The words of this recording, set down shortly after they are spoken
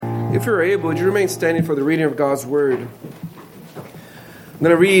If you're able, would you remain standing for the reading of God's Word? I'm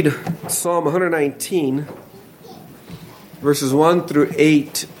going to read Psalm 119, verses 1 through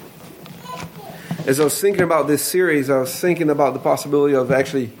 8. As I was thinking about this series, I was thinking about the possibility of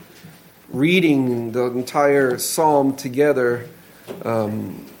actually reading the entire psalm together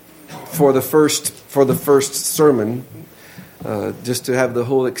for the first sermon, just to have the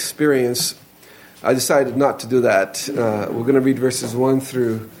whole experience. I decided not to do that. We're going to read verses 1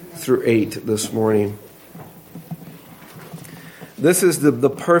 through 8 this morning. This is the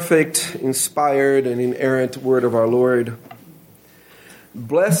perfect, inspired, and inerrant word of our Lord.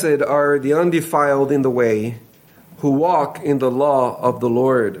 Blessed are the undefiled in the way, who walk in the law of the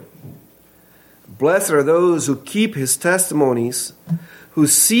Lord. Blessed are those who keep his testimonies, who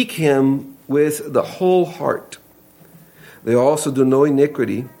seek him with the whole heart. They also do no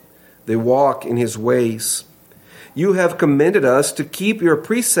iniquity. They walk in his ways. You have commanded us to keep your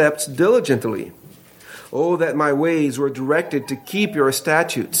precepts diligently. Oh, that my ways were directed to keep your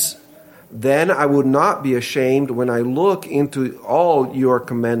statutes. Then I would not be ashamed when I look into all your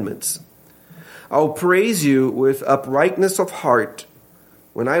commandments. I will praise you with uprightness of heart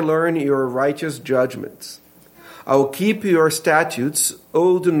when I learn your righteous judgments. I will keep your statutes.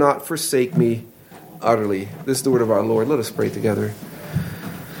 Oh, do not forsake me utterly. This is the word of our Lord. Let us pray together.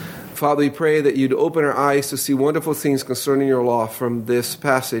 Father, we pray that you'd open our eyes to see wonderful things concerning your law from this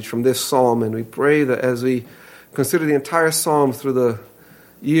passage, from this psalm. And we pray that as we consider the entire psalm through the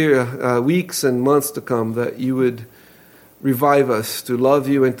weeks and months to come, that you would revive us to love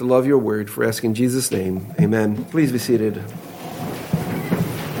you and to love your word. For asking in Jesus' name, amen. Please be seated.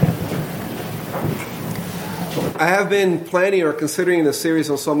 I have been planning or considering the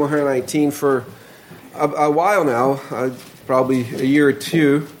series on Psalm 119 for a while now, probably a year or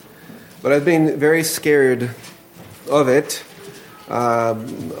two. But I've been very scared of it.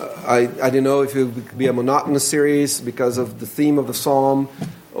 I didn't know if it would be a monotonous series because of the theme of the psalm,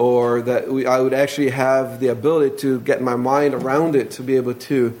 or that I would actually have the ability to get my mind around it to be able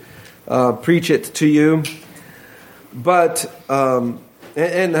to preach it to you. But and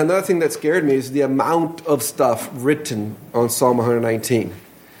another thing that scared me is the amount of stuff written on Psalm 119,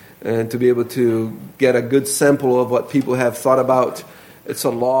 and to be able to get a good sample of what people have thought about. It's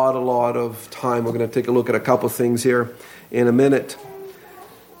a lot of time. We're going to take a look at a couple things here in a minute.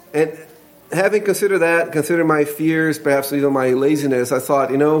 And having considered that, consider my fears, perhaps even my laziness, I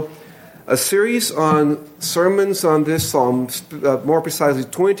thought, a series on sermons on this psalm, more precisely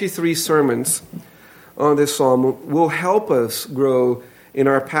 23 sermons on this psalm, will help us grow in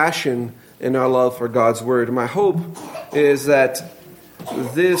our passion and our love for God's word. My hope is that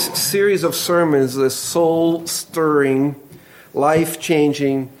this series of sermons, this soul-stirring,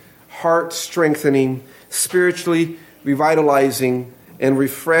 life-changing, heart-strengthening, spiritually revitalizing, and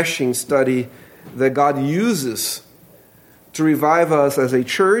refreshing study that God uses to revive us as a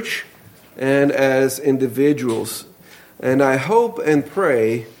church and as individuals. And I hope and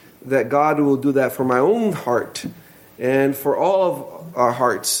pray that God will do that for my own heart and for all of our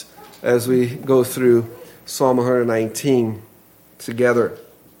hearts as we go through Psalm 119 together.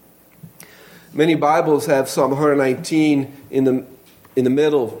 Many Bibles have Psalm 119 in the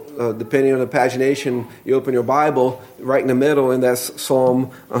middle, depending on the pagination. You open your Bible right in the middle, and that's Psalm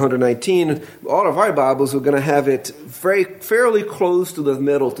 119. All of our Bibles are going to have it fairly close to the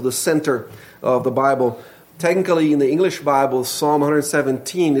middle, to the center of the Bible. Technically, in the English Bible, Psalm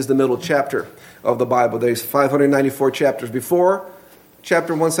 117 is the middle chapter of the Bible. There's 594 chapters before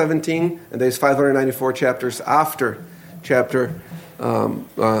chapter 117, and there's 594 chapters after chapter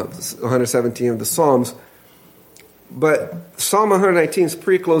 117 of the Psalms. But Psalm 119 is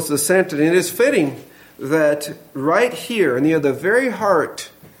pretty close to the center, and it is fitting that right here, near the very heart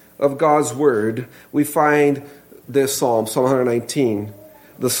of God's Word, we find this psalm, Psalm 119,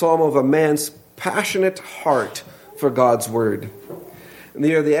 the psalm of a man's passionate heart for God's Word.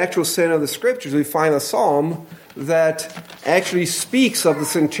 Near the actual center of the Scriptures, we find a psalm that actually speaks of the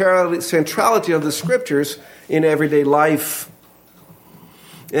centrality of the Scriptures in everyday life.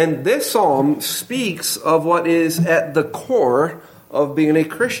 And this psalm speaks of what is at the core of being a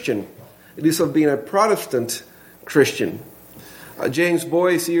Christian. It is of being a Protestant Christian. James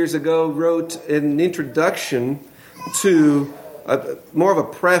Boyce years ago wrote an introduction to, more of a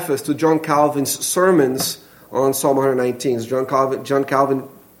preface to John Calvin's sermons on Psalm 119. John Calvin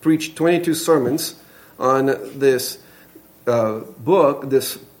preached 22 sermons on this book,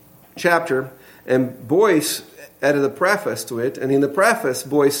 this chapter, and Boyce added a preface to it. And in the preface,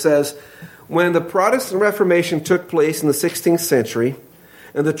 Boyce says, when the Protestant Reformation took place in the 16th century,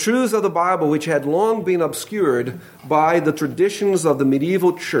 And the truths of the Bible, which had long been obscured by the traditions of the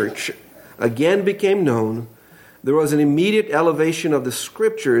medieval church, again became known. There was an immediate elevation of the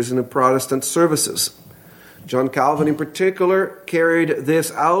Scriptures in the Protestant services. John Calvin in particular carried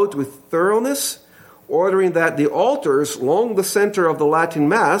this out with thoroughness, ordering that the altars along the center of the Latin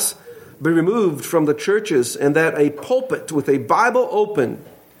Mass be removed from the churches and that a pulpit with a Bible open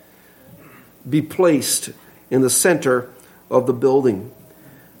be placed in the center of the building.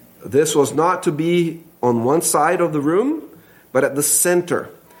 This was not to be on one side of the room, but at the center,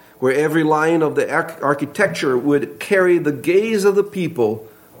 where every line of the architecture would carry the gaze of the people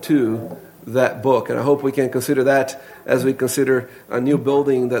to that book. And I hope we can consider that as we consider a new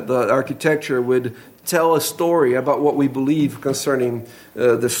building, that the architecture would tell a story about what we believe concerning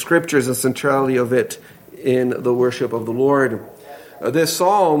the Scriptures and centrality of it in the worship of the Lord. This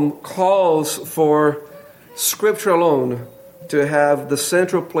psalm calls for Scripture alone to have the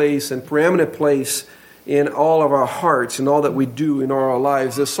central place and preeminent place in all of our hearts, in all that we do in our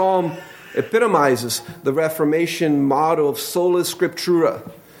lives. The psalm epitomizes the Reformation motto of sola scriptura.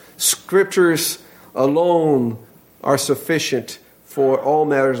 Scriptures alone are sufficient for all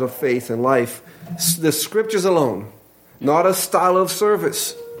matters of faith and life. The Scriptures alone, not a style of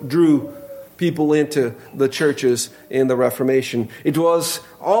service, drew people into the churches in the Reformation. It was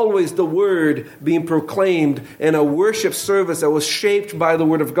always the Word being proclaimed and a worship service that was shaped by the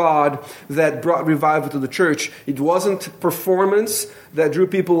Word of God that brought revival to the church. It wasn't performance that drew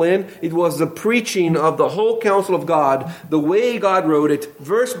people in. It was the preaching of the whole counsel of God, the way God wrote it,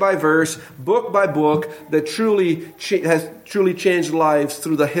 verse by verse, book by book, that has truly changed lives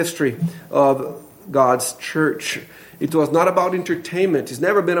through the history of God's church. It was not about entertainment. It's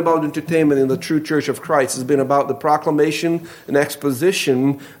never been about entertainment in the true church of Christ. It's been about the proclamation and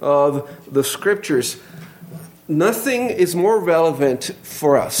exposition of the Scriptures. Nothing is more relevant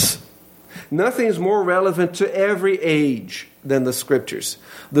for us. Nothing is more relevant to every age than the Scriptures.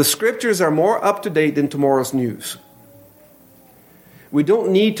 The Scriptures are more up to date than tomorrow's news. We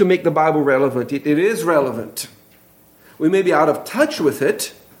don't need to make the Bible relevant. It is relevant. We may be out of touch with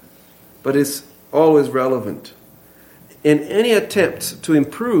it, but it's always relevant. And any attempt to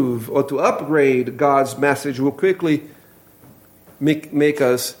improve or to upgrade God's message will quickly make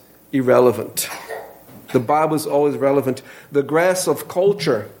us irrelevant. The Bible is always relevant. The grass of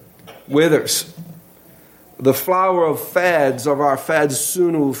culture withers. The flower of fads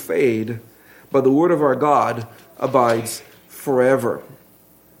soon will fade, but the word of our God abides forever.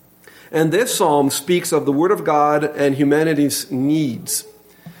 And this psalm speaks of the word of God and humanity's needs.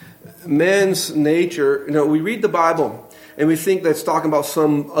 Man's nature, we read the Bible and we think that's talking about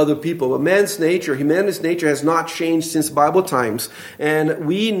some other people. But humanity's nature has not changed since Bible times. And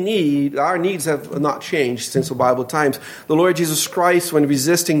our needs have not changed since the Bible times. The Lord Jesus Christ, when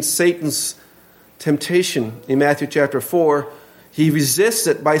resisting Satan's temptation in Matthew chapter 4, he resists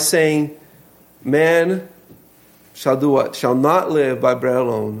it by saying, man shall do what? Shall not live by bread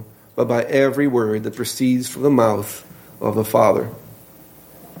alone, but by every word that proceeds from the mouth of the Father.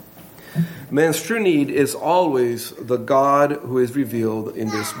 Man's true need is always the God who is revealed in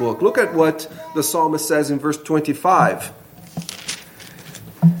this book. Look at what the psalmist says in verse 25.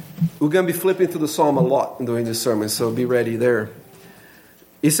 We're going to be flipping through the psalm a lot during this sermon, so be ready there.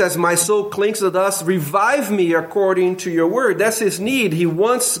 He says, my soul clings to the dust, revive me according to your word. That's his need. He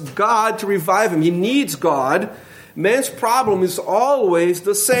wants God to revive him. He needs God. Man's problem is always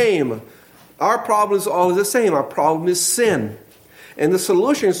the same. Our problem is always the same. Our problem is sin. And the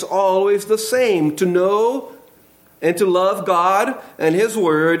solution is always the same, to know and to love God and His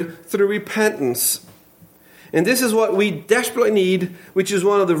Word through repentance. And this is what we desperately need, which is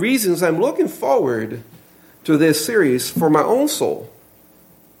one of the reasons I'm looking forward to this series for my own soul.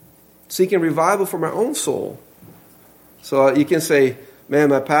 Seeking revival for my own soul. So you can say, man,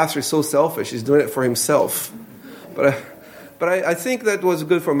 my pastor is so selfish. He's doing it for himself. But I think that what's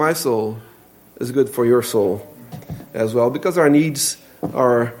good for my soul is good for your soul as well, because our needs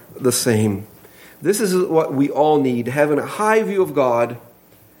are the same. This is what we all need. Having a high view of God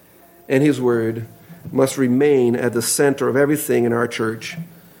and His Word must remain at the center of everything in our church,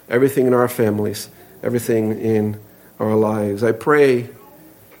 everything in our families, everything in our lives. I pray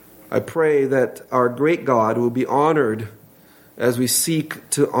that our great God will be honored as we seek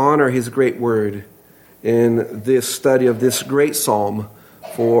to honor His great Word in this study of this great psalm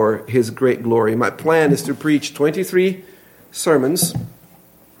for His great glory. My plan is to preach 23 sermons,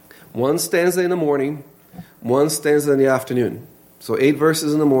 one stanza in the morning, one stanza in the afternoon. So 8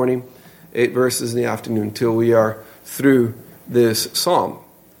 verses in the morning, 8 verses in the afternoon, till we are through this psalm.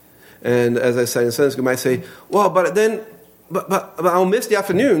 And as I said in Sunday school, you might say, well, but then but I'll miss the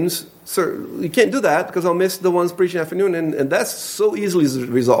afternoons. So you can't do that because I'll miss the ones preaching afternoon, and that's so easily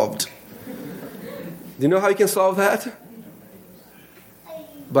resolved. Do you know how you can solve that?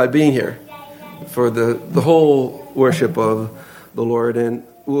 By being here for the whole worship of the Lord. And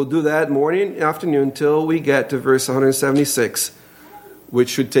we'll do that morning, afternoon, till we get to verse 176, which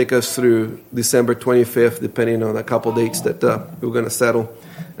should take us through December 25th, depending on a couple dates that we're going to settle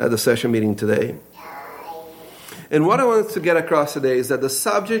at the session meeting today. And what I want to get across today is that the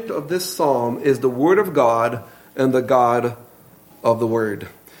subject of this psalm is the Word of God and the God of the Word.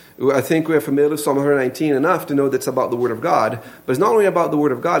 I think we're familiar with Psalm 119 enough to know that it's about the Word of God. But it's not only about the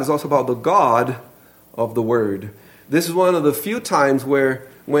Word of God, it's also about the God of the Word. This is one of the few times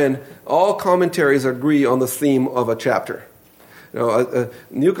when all commentaries agree on the theme of a chapter.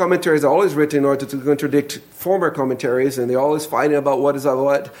 New commentaries are always written in order to contradict former commentaries, and they're always fighting about what is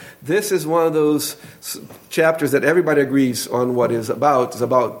what. This is one of those chapters that everybody agrees on what is about. It's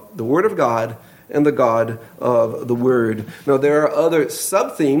about the Word of God and the God of the Word. Now, there are other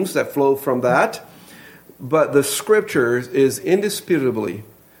sub-themes that flow from that, but the Scriptures is indisputably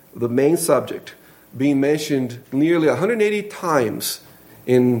the main subject, being mentioned nearly 180 times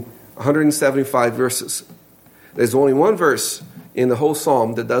in 175 verses. There's only one verse in the whole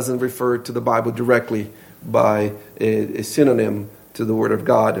psalm that doesn't refer to the Bible directly by a synonym to the Word of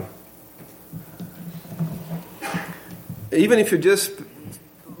God. Even if you just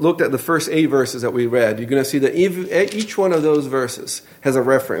looked at the first 8 verses that we read, you're going to see that each one of those verses has a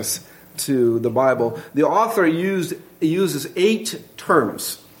reference to the Bible. The author uses 8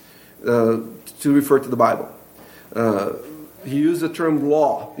 terms to refer to the Bible. He used the term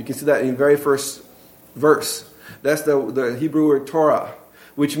law. You can see that in the very first verse. That's the Hebrew word Torah,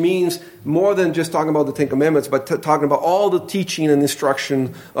 which means more than just talking about the Ten Commandments, but talking about all the teaching and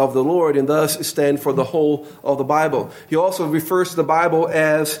instruction of the Lord, and thus stand for the whole of the Bible. He also refers to the Bible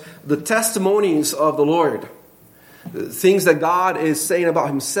as the testimonies of the Lord, things that God is saying about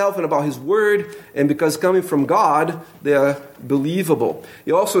Himself and about His Word, and because coming from God, they are believable.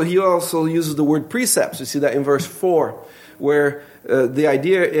 He also uses the word precepts. You see that in verse 4, where the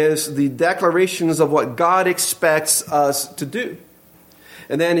idea is the declarations of what God expects us to do.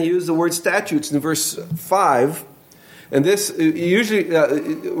 And then he used the word statutes in verse 5. And this usually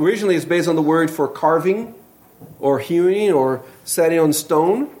originally is based on the word for carving or hewing or setting on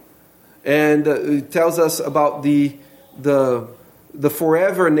stone. And it tells us about the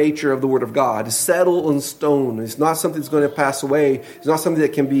forever nature of the Word of God. It's settled on stone. It's not something that's going to pass away. It's not something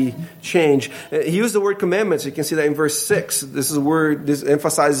that can be changed. He used the word commandments. You can see that in verse 6. This is a word, this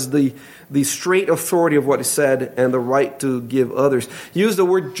emphasizes the straight authority of what is said and the right to give others. He used the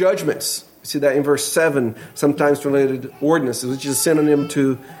word judgments. You see that in verse 7, sometimes translated ordinances, which is a synonym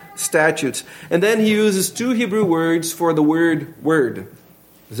to statutes. And then he uses 2 Hebrew words for the word word.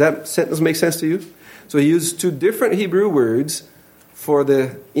 Does that sentence make sense to you? So he used 2 different Hebrew words for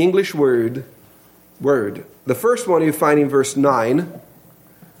the English word. The first one you find in verse 9,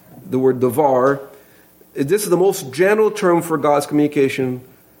 the word davar. This is the most general term for God's communication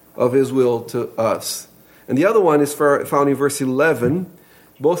of His will to us. And the other one is found in verse 11.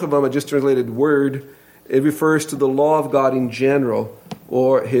 Both of them are just translated word. It refers to the law of God in general,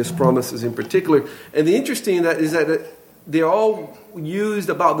 or His promises in particular. And the interesting is that they're all used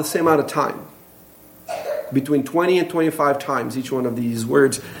about the same amount of time. Between 20 and 25 times, each one of these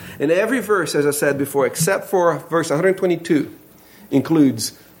words. And every verse, as I said before, except for verse 122,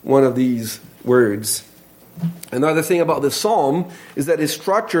 includes one of these words. Another thing about this psalm is that it's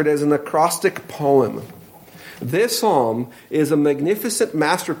structured as an acrostic poem. This psalm is a magnificent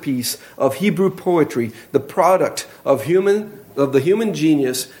masterpiece of Hebrew poetry, the product of the human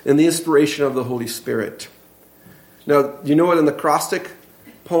genius and the inspiration of the Holy Spirit. Now, you know what an acrostic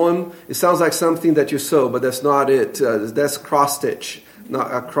poem? It sounds like something that you sew, but that's not it. That's cross stitch,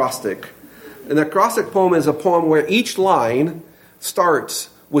 not acrostic. An acrostic poem is a poem where each line starts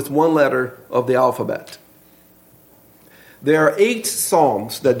with one letter of the alphabet. There are 8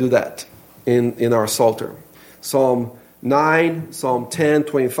 psalms that do that in our Psalter. Psalm 9, Psalm 10,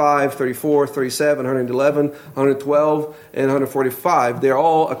 25, 34, 37, 111, 112, and 145. They're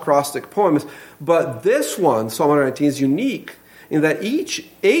all acrostic poems. But this one, Psalm 119, is unique in that each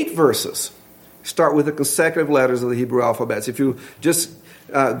 8 verses start with the consecutive letters of the Hebrew alphabet. If you just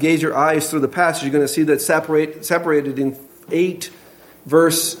gaze your eyes through the passage, you're going to see that separated in 8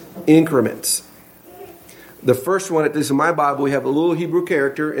 verse increments. The first one, at least in my Bible, we have a little Hebrew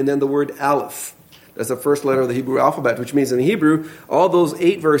character and then the word aleph. That's the first letter of the Hebrew alphabet, which means in Hebrew, all those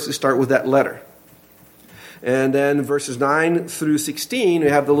 8 verses start with that letter. And then verses 9 through 16, we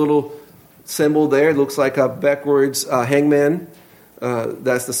have the little symbol there. It looks like a backwards hangman.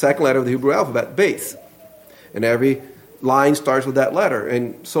 That's the second letter of the Hebrew alphabet, Beth. And every line starts with that letter,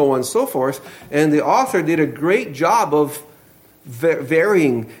 and so on and so forth. And the author did a great job of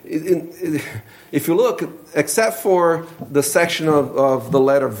varying. If you look, except for the section of the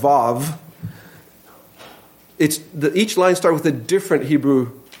letter Vav, each line starts with a different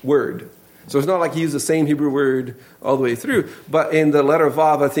Hebrew word. So it's not like he used the same Hebrew word all the way through. But in the letter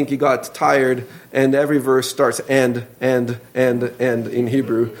Vav, I think he got tired, and every verse starts and in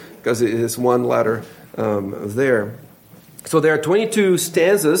Hebrew, because it is one letter there. So there are 22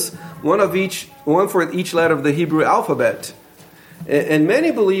 stanzas, one for each letter of the Hebrew alphabet. And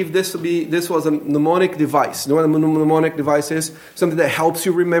many believe this was a mnemonic device. You know what a mnemonic device is? Something that helps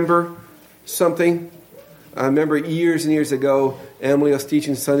you remember something. I remember years and years ago, Emily was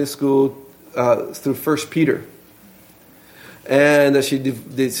teaching Sunday school through 1 Peter. And she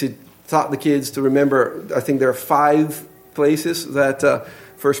taught the kids to remember, I think there are 5 places that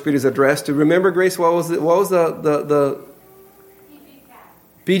 1 Peter is addressed to. Remember, Grace, what was the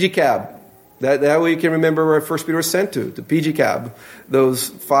PG cab. That way you can remember where 1 Peter was sent to, the PG cab. Those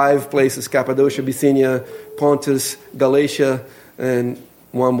 5 places, Cappadocia, Bithynia, Pontus, Galatia, and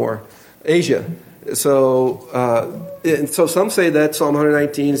one more, Asia. So some say that Psalm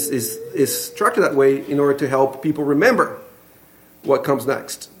 119 is structured that way in order to help people remember what comes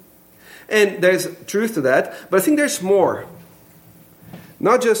next. And there's truth to that, but I think there's more.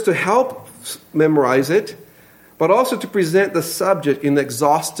 Not just to help memorize it, but also to present the subject in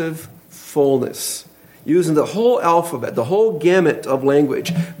exhaustive fullness, using the whole alphabet, the whole gamut of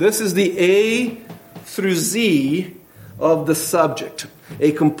language. This is the A through Z of the subject.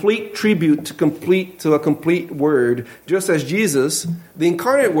 A complete tribute to a complete word, just as Jesus, the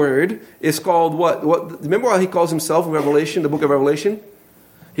incarnate word, is called what? Remember how he calls himself in Revelation, the book of Revelation?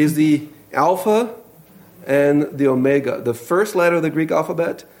 He's the Alpha and the Omega, the first letter of the Greek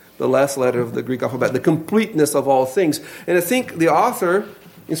alphabet, the last letter of the Greek alphabet, the completeness of all things. And I think the author,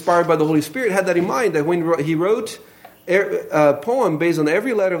 inspired by the Holy Spirit, had that in mind, that when he wrote a poem based on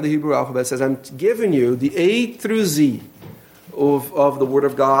every letter of the Hebrew alphabet, says, I'm giving you the A through Z of the Word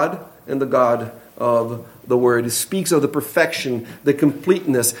of God and the God of the Word. It speaks of the perfection, the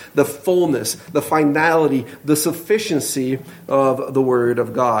completeness, the fullness, the finality, the sufficiency of the Word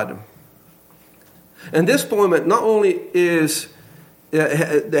of God. And this poem not only has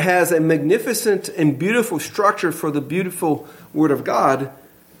a magnificent and beautiful structure for the beautiful Word of God,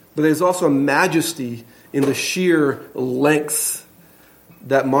 but there's also a majesty in the sheer length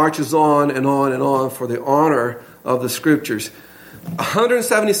that marches on and on and on for the honor of the Scriptures.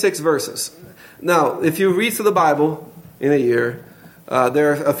 176 verses. Now, if you read through the Bible in a year,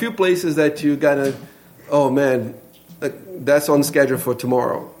 there are a few places that you gotta, oh man, that's on schedule for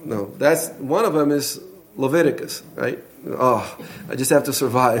tomorrow. No, one of them is Leviticus, right? Oh, I just have to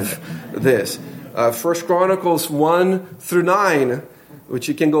survive this. 1 Chronicles 1 through 9, which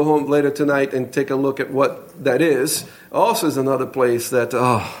you can go home later tonight and take a look at what that is, also is another place that,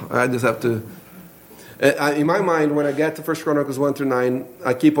 I just have to... In my mind, when I get to 1 Chronicles 1 through 9,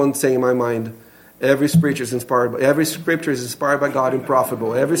 I keep on saying in my mind, every scripture is inspired by God and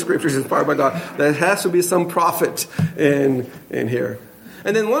profitable. Every scripture is inspired by God. There has to be some profit in here.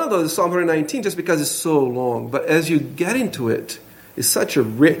 And then one of those is Psalm 119, just because it's so long. But as you get into it, it's such a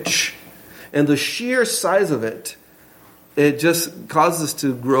rich, and the sheer size of it, it just causes us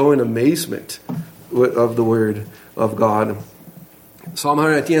to grow in amazement of the Word of God. Psalm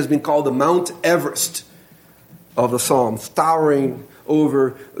 119 has been called the Mount Everest of the Psalms, towering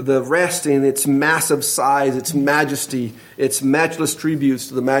over the rest in its massive size, its majesty, its matchless tributes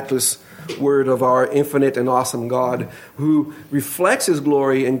to the matchless Word of our infinite and awesome God, who reflects His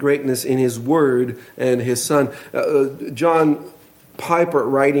glory and greatness in His Word and His Son. John Piper,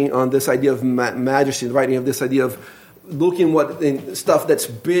 writing on this idea of majesty, writing of this idea of looking in stuff that's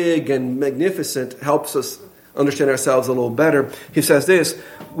big and magnificent, helps us understand ourselves a little better. He says this: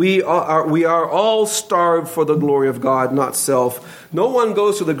 we are all starved for the glory of God, not self. No one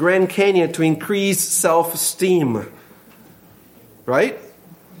goes to the Grand Canyon to increase self-esteem. Right?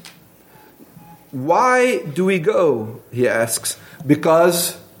 Why do we go? He asks.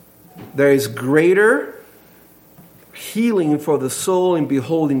 Because there is greater healing for the soul in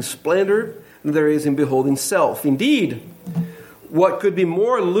beholding splendor than there is in beholding self. Indeed, what could be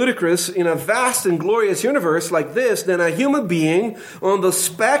more ludicrous in a vast and glorious universe like this than a human being on the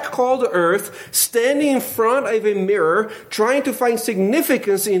speck called earth, standing in front of a mirror, trying to find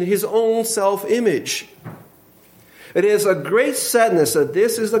significance in his own self-image? It is a great sadness that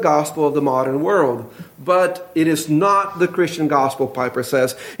this is the gospel of the modern world, but it is not the Christian gospel, Piper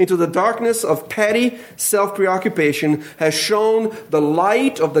says. Into the darkness of petty self-preoccupation has shone the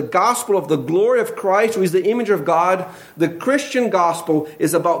light of the gospel of the glory of Christ, who is the image of God. The Christian gospel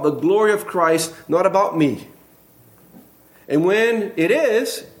is about the glory of Christ, not about me. And when it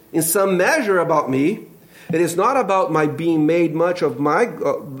is, in some measure, about me, it is not about my being made much of by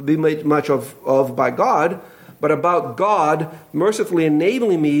God, but about God mercifully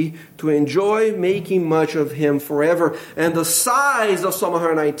enabling me to enjoy making much of Him forever. And the size of Psalm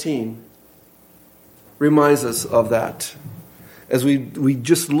 119 reminds us of that. As we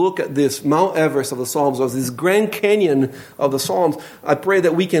just look at this Mount Everest of the Psalms, or this Grand Canyon of the Psalms, I pray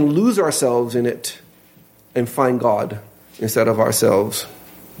that we can lose ourselves in it and find God instead of ourselves.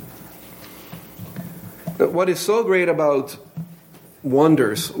 But what is so great about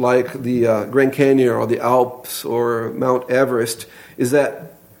wonders like the Grand Canyon or the Alps or Mount Everest is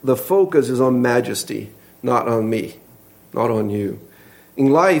that the focus is on majesty, not on me, not on you.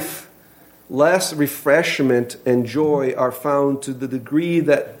 In life, less refreshment and joy are found to the degree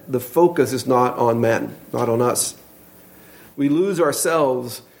that the focus is not on man, not on us. We lose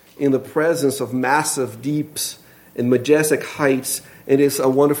ourselves in the presence of massive deeps and majestic heights. It is a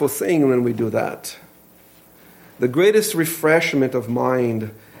wonderful thing when we do that. The greatest refreshment of mind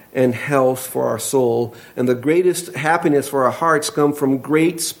and health for our soul and the greatest happiness for our hearts come from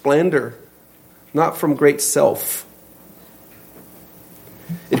great splendor, not from great self.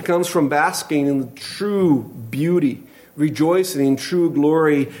 It comes from basking in true beauty, rejoicing in true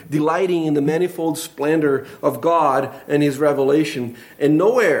glory, delighting in the manifold splendor of God and His revelation. And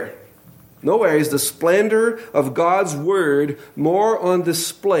nowhere is the splendor of God's Word more on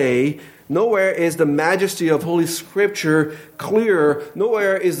display. Nowhere is the majesty of Holy Scripture clearer.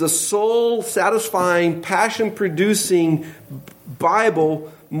 Nowhere is the soul-satisfying, passion-producing Bible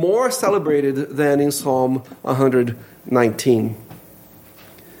more celebrated than in Psalm 119.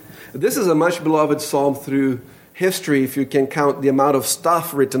 This is a much beloved psalm through history, if you can count the amount of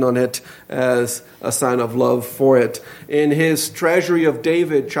stuff written on it as a sign of love for it. In his Treasury of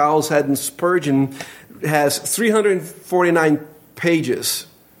David, Charles Haddon Spurgeon has 349 pages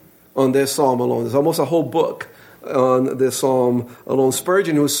on this psalm alone. There's almost a whole book on this psalm alone.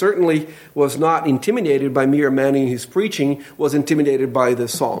 Spurgeon, who certainly was not intimidated by mere manning his preaching, was intimidated by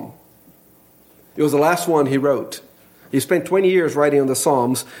this psalm. It was the last one he wrote. He spent 20 years writing on the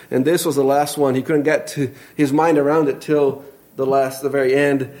Psalms, and this was the last one. He couldn't get to his mind around it till the very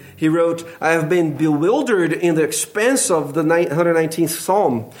end. He wrote, "I have been bewildered in the expanse of the 119th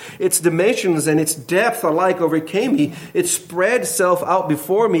Psalm. Its dimensions and its depth alike overcame me. It spread itself out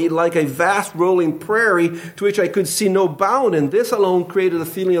before me like a vast rolling prairie to which I could see no bound, and this alone created a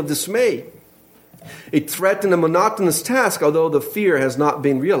feeling of dismay. It threatened a monotonous task, although the fear has not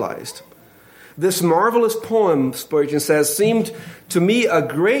been realized. This marvelous poem," Spurgeon says, "seemed to me a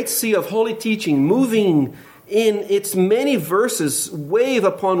great sea of holy teaching, moving in its many verses, wave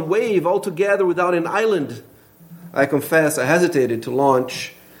upon wave, altogether without an island. I confess I hesitated to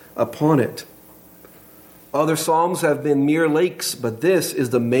launch upon it. Other psalms have been mere lakes, but this is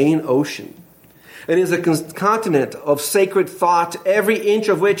the main ocean. It is a continent of sacred thought, every inch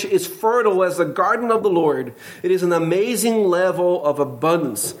of which is fertile as the garden of the Lord. It is an amazing level of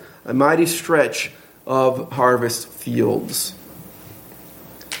abundance, a mighty stretch of harvest fields."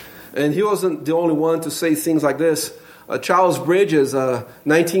 And he wasn't the only one to say things like this. Charles Bridges, a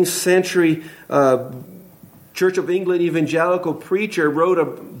 19th century Church of England evangelical preacher, wrote a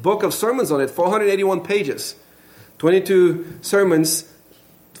book of sermons on it, 481 pages. 22 sermons,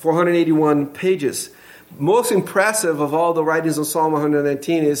 481 pages. Most impressive of all the writings on Psalm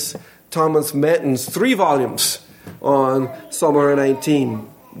 119 is Thomas Merton's 3 volumes on Psalm 119.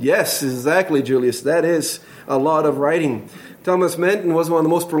 Yes, exactly, Julius. That is a lot of writing. Thomas Merton was one of the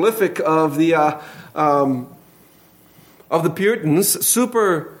most prolific of the Puritans.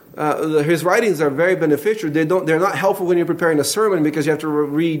 His writings are very beneficial. They're not helpful when you're preparing a sermon because you have to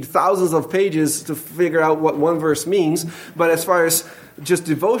read thousands of pages to figure out what one verse means. But as far as just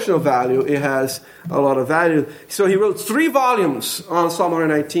devotional value, it has a lot of value. So he wrote 3 volumes on Psalm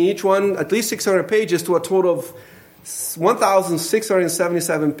 119, each one at least 600 pages, to a total of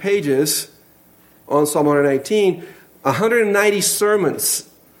 1,677 pages on Psalm 119, 190 sermons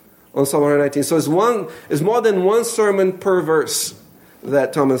on Psalm 119. So it's more than one sermon per verse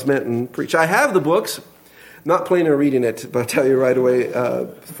that Thomas Merton preached. I have the books, not planning on reading it, but I'll tell you right away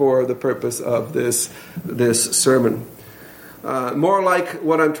for the purpose of this sermon. More like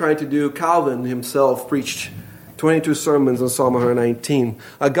what I'm trying to do, Calvin himself preached 22 sermons on Psalm 119.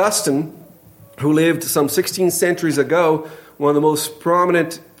 Augustine, who lived some 16 centuries ago, one of the most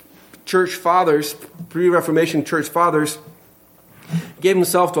prominent church fathers, pre-Reformation church fathers, gave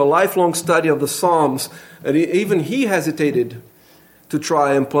himself to a lifelong study of the Psalms, and even he hesitated to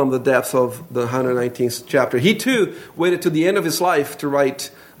try and plumb the depths of the 119th chapter. He too waited to the end of his life to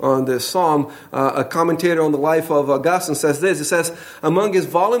write on this psalm. A commentator on the life of Augustine says this. It says, among his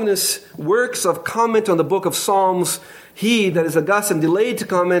voluminous works of comment on the book of Psalms, he, that is Augustine, delayed to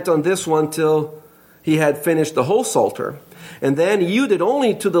comment on this one till he had finished the whole Psalter, and then yielded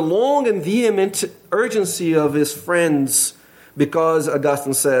only to the long and vehement urgency of his friends, because,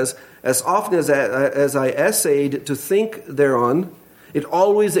 Augustine says, as often as I essayed to think thereon, it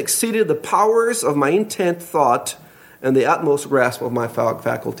always exceeded the powers of my intent thought and the utmost grasp of my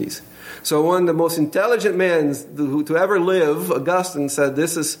faculties. So one of the most intelligent men to ever live, Augustine, said,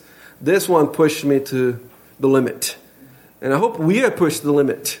 this one pushed me to the limit. And I hope we are pushed to the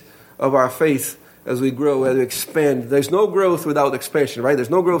limit of our faith as we grow, as we expand. There's no growth without expansion, right? There's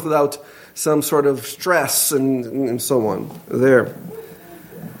no growth without some sort of stress and so on there.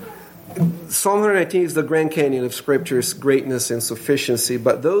 Psalm 119 is the Grand Canyon of Scripture's greatness and sufficiency,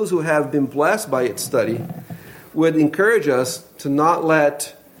 but those who have been blessed by its study would encourage us to not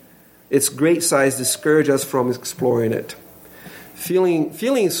let its great size discourage us from exploring it.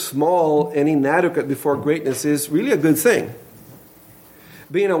 Feeling small and inadequate before greatness is really a good thing.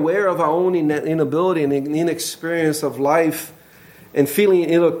 Being aware of our own inability and inexperience of life and feeling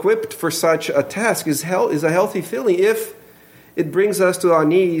ill-equipped for such a task is a healthy feeling if it brings us to our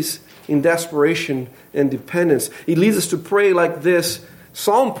knees in desperation and dependence. It leads us to pray like this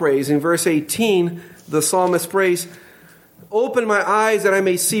psalm prays. In verse 18, the psalmist prays, open my eyes that I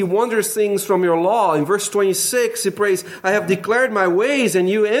may see wondrous things from your law. In verse 26, he prays, I have declared my ways, and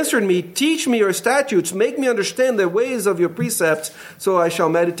you answered me. Teach me your statutes. Make me understand the ways of your precepts, so I shall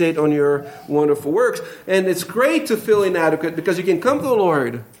meditate on your wonderful works. And it's great to feel inadequate because you can come to the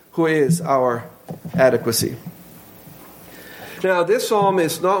Lord, who is our adequacy. Now, this psalm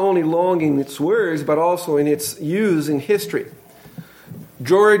is not only long in its words, but also in its use in history.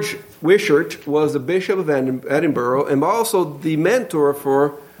 George Wishart was the Bishop of Edinburgh and also the mentor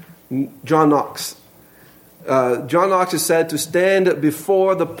for John Knox. John Knox is said to stand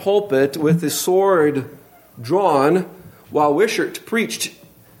before the pulpit with his sword drawn while Wishart preached,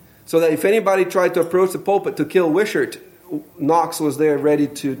 so that if anybody tried to approach the pulpit to kill Wishart, Knox was there ready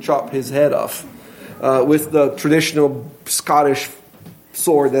to chop his head off with the traditional Scottish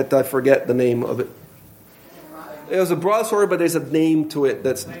sword that I forget the name of it. It was a broadsword, but there's a name to it.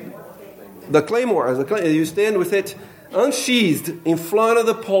 That's the claymore. You stand with it unsheathed in front of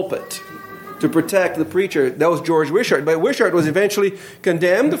the pulpit to protect the preacher. That was George Wishart. But Wishart was eventually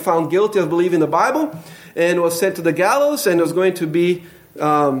condemned, found guilty of believing the Bible, and was sent to the gallows and was going to be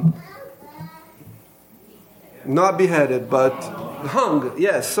not beheaded, but hung.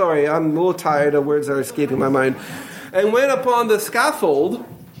 Yes, sorry, I'm a little tired of words that are escaping my mind. And when upon the scaffold,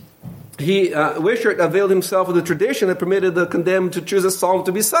 Wishart availed himself of the tradition that permitted the condemned to choose a psalm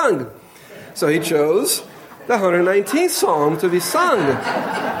to be sung. So he chose the 119th psalm to be sung.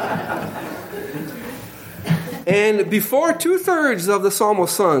 And before 2/3 of the psalm was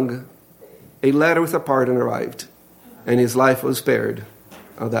sung, a letter with a pardon arrived. And his life was spared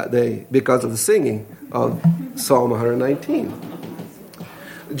of that day because of the singing of Psalm 119.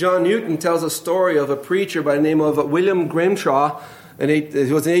 John Newton tells a story of a preacher by the name of William Grimshaw.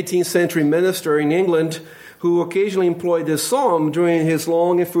 He was an 18th century minister in England who occasionally employed this psalm during his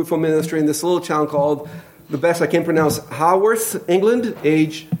long and fruitful ministry in this little town called, the best I can pronounce, Haworth, England,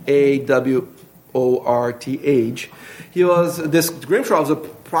 Haworth. Grimshaw was a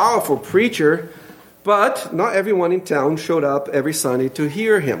powerful preacher, but not everyone in town showed up every Sunday to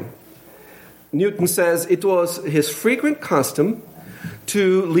hear him. Newton says it was his frequent custom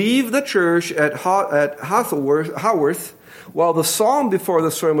to leave the church at Haworth while the psalm before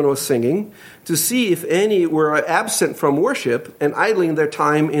the sermon was singing, to see if any were absent from worship and idling their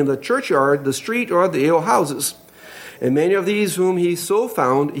time in the churchyard, the street, or the alehouses. And many of these whom he so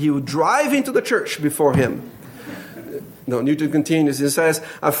found, he would drive into the church before him. No, Newton continues. He says,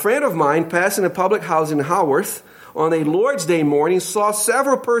 a friend of mine passing a public house in Haworth on a Lord's Day morning saw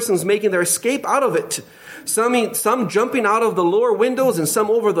several persons making their escape out of it. Some jumping out of the lower windows and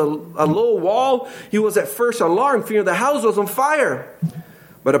some over a low wall. He was at first alarmed, fearing the house was on fire.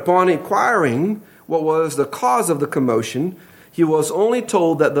 But upon inquiring what was the cause of the commotion, he was only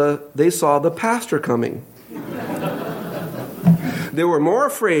told that they saw the pastor coming. They were more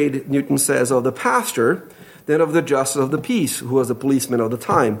afraid, Newton says, of the pastor than of the justice of the peace, who was the policeman of the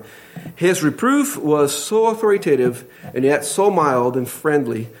time. His reproof was so authoritative and yet so mild and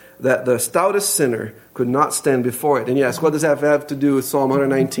friendly that the stoutest sinner could not stand before it. And yes, what does that have to do with Psalm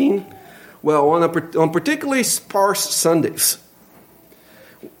 119? Well, on particularly sparse Sundays,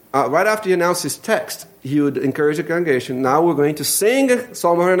 right after he announced his text, he would encourage the congregation, now we're going to sing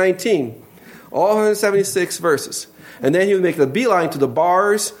Psalm 119, all 176 verses. And then he would make the beeline to the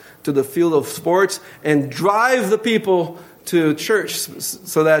bars, to the field of sports, and drive the people to church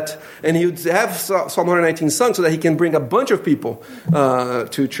and he would have Psalm 119 sung so that he can bring a bunch of people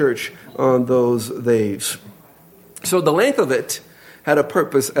to church on those days. So the length of it had a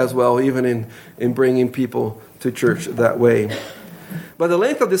purpose as well, even in bringing people to church that way. But the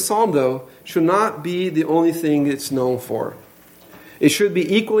length of this psalm, though, should not be the only thing it's known for. It should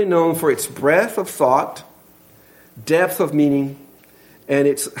be equally known for its breadth of thought, depth of meaning, and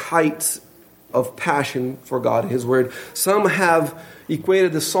its height of passion for God and His Word. Some have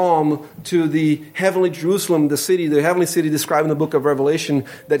equated the psalm to the heavenly Jerusalem, the heavenly city described in the book of Revelation,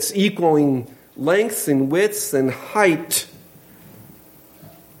 that's equaling length and width and height.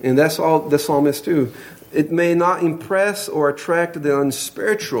 And that's all the psalm is too. It may not impress or attract the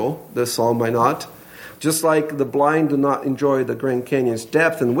unspiritual, the psalm might not, just like the blind do not enjoy the Grand Canyon's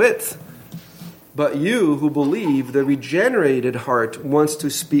depth and width. But you who believe, the regenerated heart wants to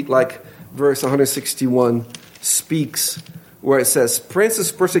speak like verse 161 speaks, where it says,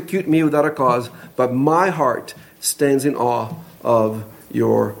 princes persecute me without a cause, but my heart stands in awe of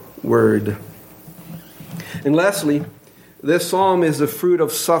your word. And lastly, this psalm is the fruit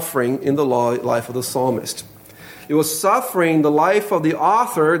of suffering in the life of the psalmist. It was suffering, the life of the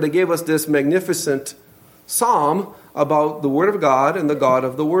author, that gave us this magnificent psalm about the Word of God and the God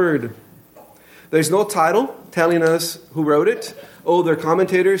of the Word. There's no title telling us who wrote it. Older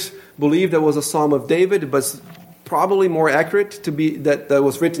commentators believe that was a Psalm of David, but it's probably more accurate to be that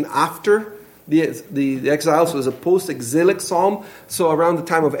was written after the exile, so it was a post-exilic psalm, so around the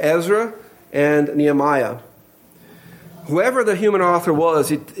time of Ezra and Nehemiah. Whoever the human author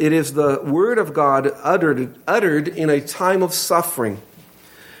was, it is the Word of God uttered in a time of suffering.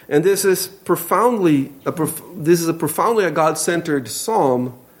 And this is a profoundly a God-centered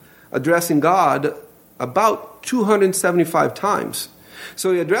psalm addressing God about 275 times.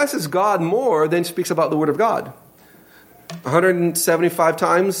 So he addresses God more than speaks about the Word of God. 175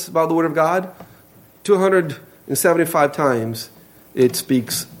 times about the Word of God, 275 times it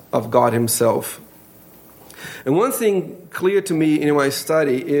speaks of God Himself. And one thing clear to me in my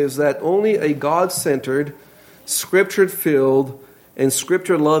study is that only a God-centered, Scripture-filled, and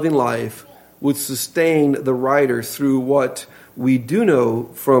Scripture-loving life would sustain the writer through what we do know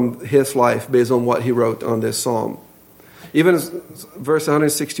from his life based on what he wrote on this psalm. Even verse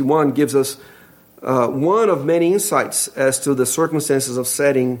 161 gives us one of many insights as to the circumstances of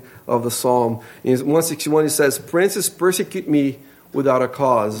setting of the psalm. In 161 it says, princes persecute me without a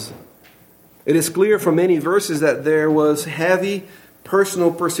cause. It is clear from many verses that there was heavy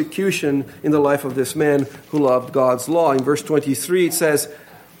personal persecution in the life of this man who loved God's law. In verse 23 it says,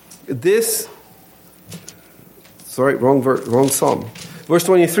 wrong psalm. Verse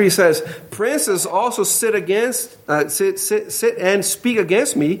 23 says, princes also sit and speak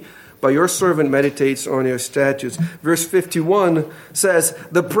against me, but your servant meditates on your statutes. Verse 51 says,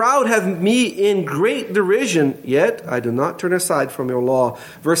 the proud have me in great derision, yet I do not turn aside from your law.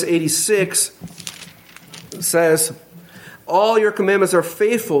 Verse 86 says, all your commandments are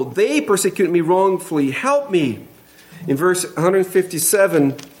faithful. They persecute me wrongfully. Help me. In verse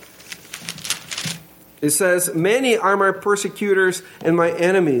 157, it says, many are my persecutors and my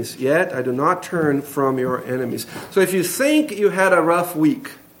enemies, yet I do not turn from your enemies. So if you think you had a rough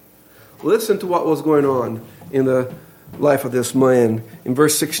week, listen to what was going on in the life of this man. In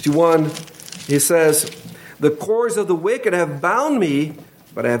verse 61, he says, the cords of the wicked have bound me,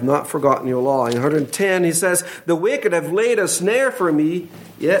 but I have not forgotten your law. In 110, he says, the wicked have laid a snare for me,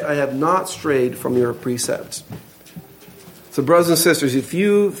 yet I have not strayed from your precepts. So brothers and sisters, if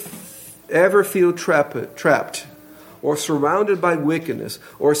you ever feel trapped or surrounded by wickedness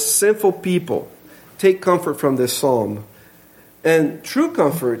or sinful people, take comfort from this psalm. And true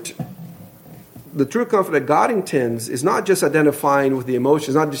comfort, the true comfort that God intends, is not just identifying with the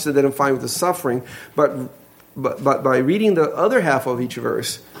emotions, not just identifying with the suffering, but by reading the other half of each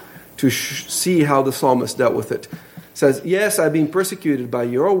verse to see how the psalmist dealt with it. It says, yes, I've been persecuted, by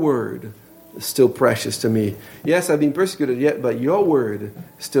your word is still precious to me. Yes, I've been persecuted, yet but your word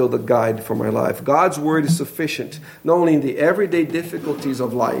is still the guide for my life. God's word is sufficient, not only in the everyday difficulties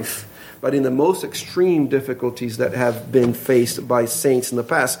of life, but in the most extreme difficulties that have been faced by saints in the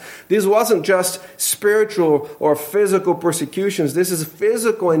past. This wasn't just spiritual or physical persecutions. This is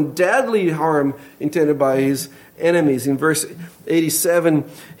physical and deadly harm intended by his enemies. In verse 87,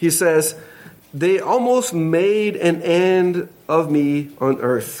 he says, they almost made an end of me on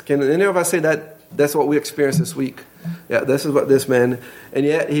earth. Can any of us say that? That's what we experienced this week. Yeah, this is what this man, and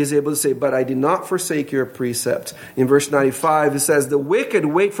yet he's able to say, but I did not forsake your precept. In verse 95, it says, the wicked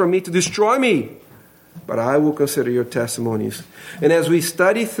wait for me to destroy me, but I will consider your testimonies. And as we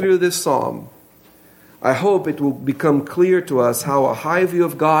study through this psalm, I hope it will become clear to us how a high view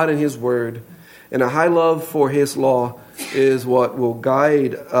of God and his word and a high love for his law is what will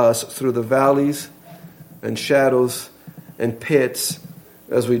guide us through the valleys and shadows and pits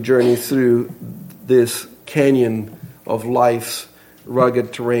as we journey through this canyon of life's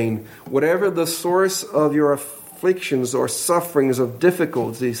rugged terrain. Whatever the source of your afflictions or sufferings of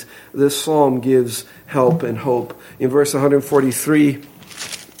difficulties, this psalm gives help and hope. In verse 143,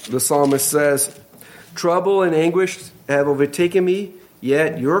 the psalmist says, trouble and anguish have overtaken me,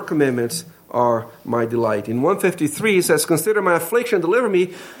 yet your commandments are my delight. In 153, he says, consider my affliction, deliver me,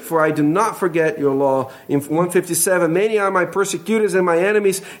 for I do not forget your law. In 157, many are my persecutors and my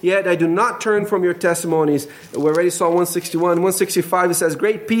enemies, yet I do not turn from your testimonies. We already saw 161. 165, it says,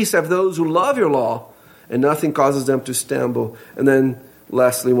 great peace have those who love your law, and nothing causes them to stumble. And then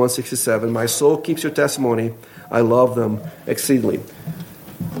lastly, 167, my soul keeps your testimony. I love them exceedingly.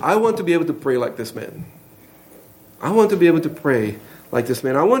 I want to be able to pray like this man. I want to be able to pray like this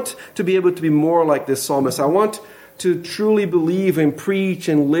man. I want to be able to be more like this psalmist. I want to truly believe and preach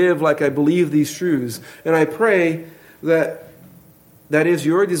and live like I believe these truths. And I pray that that is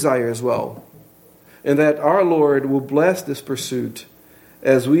your desire as well. And that our Lord will bless this pursuit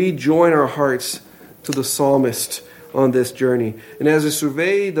as we join our hearts to the psalmist on this journey. And as we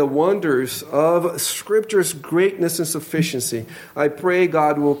survey the wonders of Scripture's greatness and sufficiency, I pray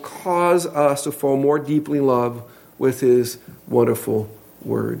God will cause us to fall more deeply in love with his wonderful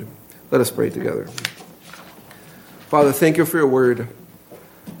word. Let us pray together. Father, thank you for your word.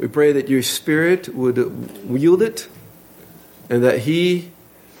 We pray that your Spirit would wield it and that he,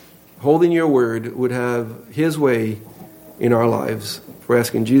 holding your word, would have his way in our lives. For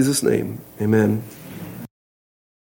asking in Jesus' name, amen.